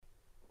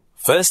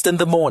First in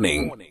the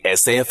morning,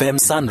 SAFM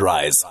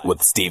Sunrise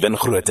with Stephen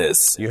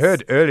Grootes. You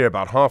heard earlier,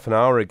 about half an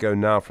hour ago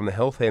now, from the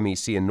Health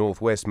MEC in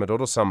Northwest,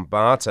 Madodo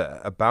Sambata,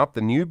 about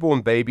the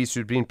newborn babies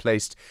who'd been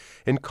placed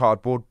in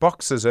cardboard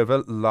boxes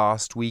over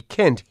last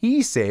weekend.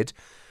 He said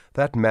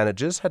that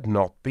managers had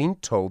not been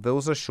told there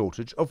was a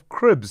shortage of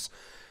cribs.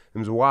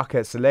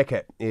 Mziwake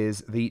Seleke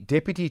is the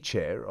Deputy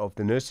Chair of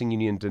the Nursing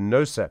Union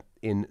Denosa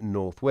in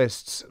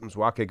Northwest.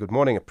 Mziwake, good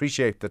morning.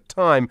 Appreciate the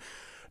time.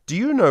 Do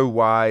you know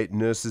why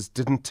nurses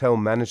didn't tell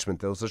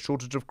management there was a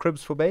shortage of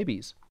cribs for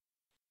babies?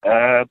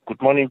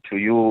 Good morning to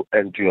you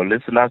and to your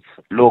listeners.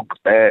 Look,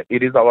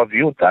 it is our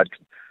view that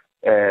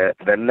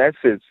the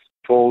nurses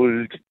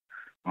told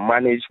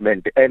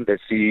management and the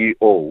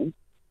CEO,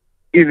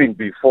 even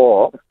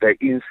before the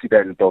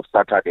incident of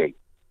Saturday,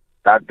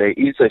 that there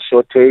is a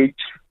shortage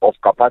of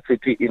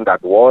capacity in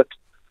that ward,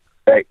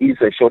 there is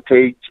a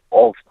shortage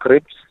of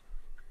cribs,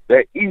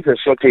 there is a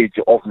shortage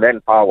of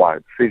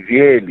manpower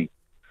severely.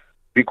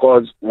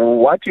 Because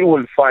what you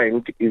will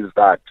find is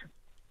that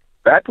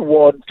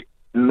ward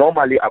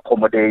normally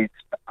accommodates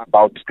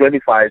about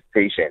 25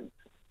 patients.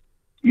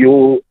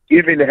 You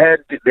even had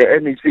the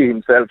MEC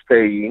himself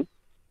saying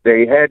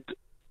they had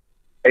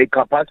a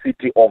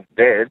capacity of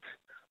beds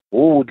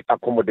who would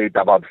accommodate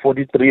about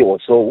 43 or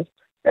so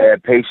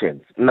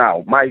patients.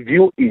 Now, my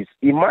view is,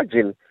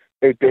 imagine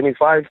a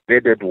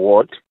 25-bedded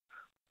ward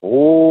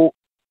who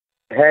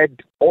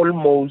had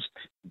almost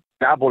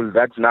double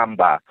that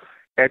number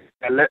at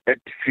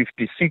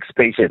 56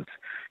 patients.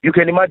 You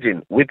can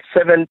imagine with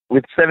seven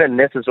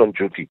nurses on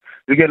duty.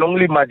 You can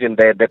only imagine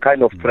the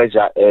kind of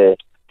pressure the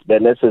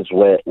nurses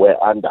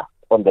were under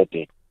on that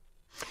day.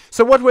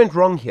 So what went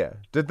wrong here?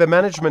 Did the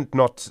management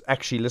not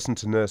actually listen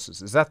to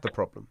nurses? Is that the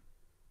problem?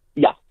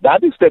 Yeah,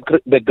 that is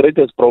the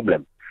greatest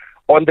problem.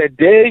 On the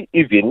day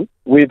even,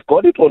 we've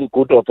got it on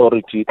good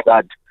authority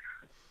that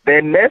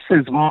the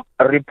nurses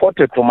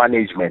reported to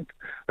management,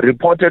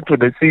 reported to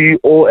the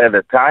CEO at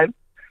the time,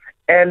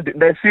 and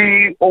the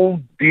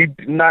CEO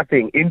did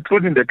nothing,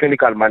 including the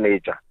clinical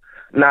manager.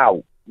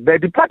 Now, the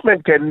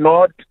department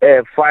cannot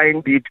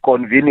find it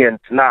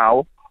convenient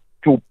now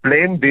to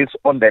blame this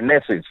on the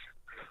nurses.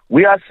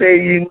 We are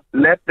saying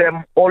let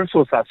them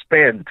also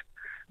suspend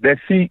the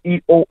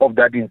CEO of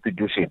that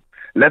institution.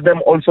 Let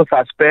them also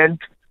suspend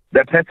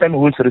the person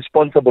who is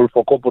responsible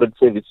for corporate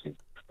services,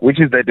 which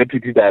is the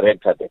deputy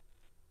director there.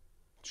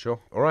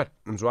 Sure. All right.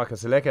 Mziwake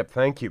Seleke,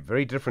 thank you.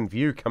 Very different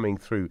view coming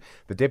through.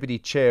 The Deputy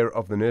Chair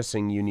of the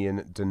Nursing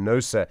Union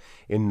Denosa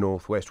in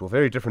Northwest. Well,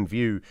 very different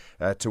view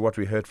to what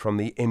we heard from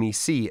the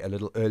MEC a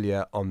little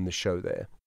earlier on the show there.